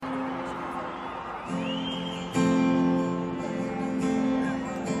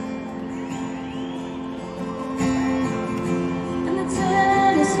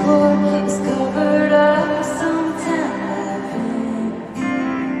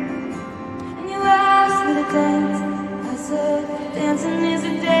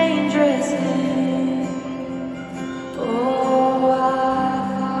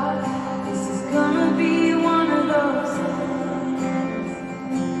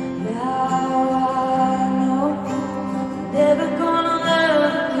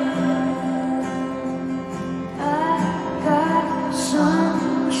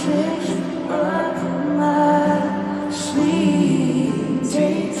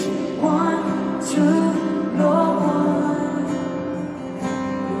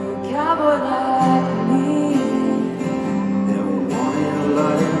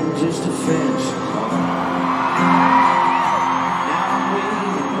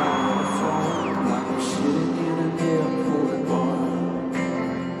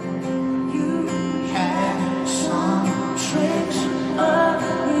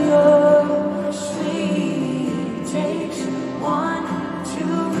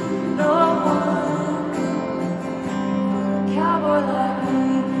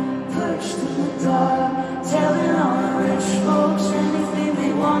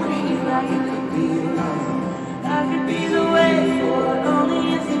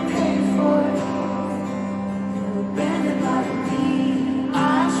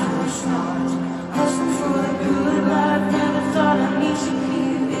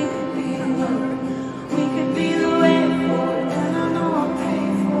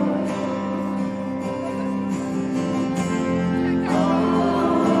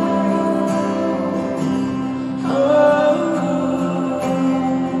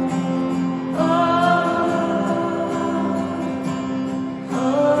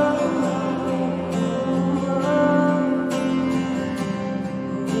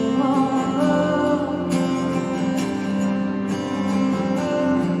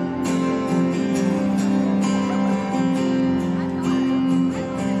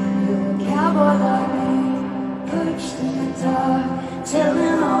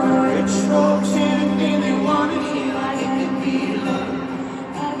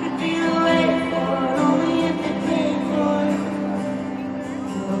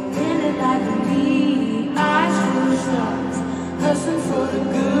Listen for the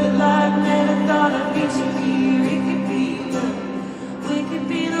good life, never thought I'd reach you here. It could be love, we could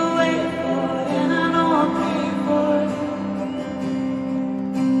be the way forward, and I know I'll pay for it.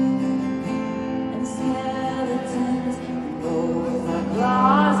 And skeletons go with our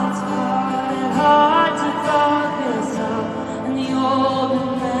closets hard to focus on. And the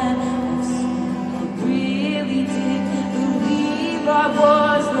older men really did believe I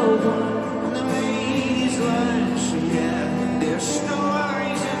was the one. And the ladies' lunch, yeah, there's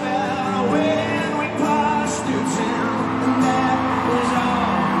stories about when we passed through town. And that was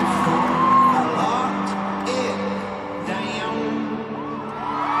all before I locked it down.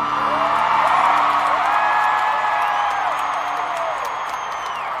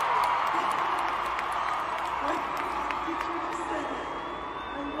 What did you just say?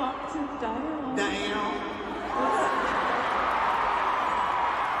 I locked it down. Down.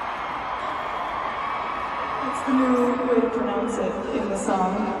 It's the new way to pronounce it in the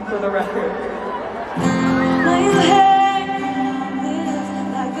song for the record. Now you have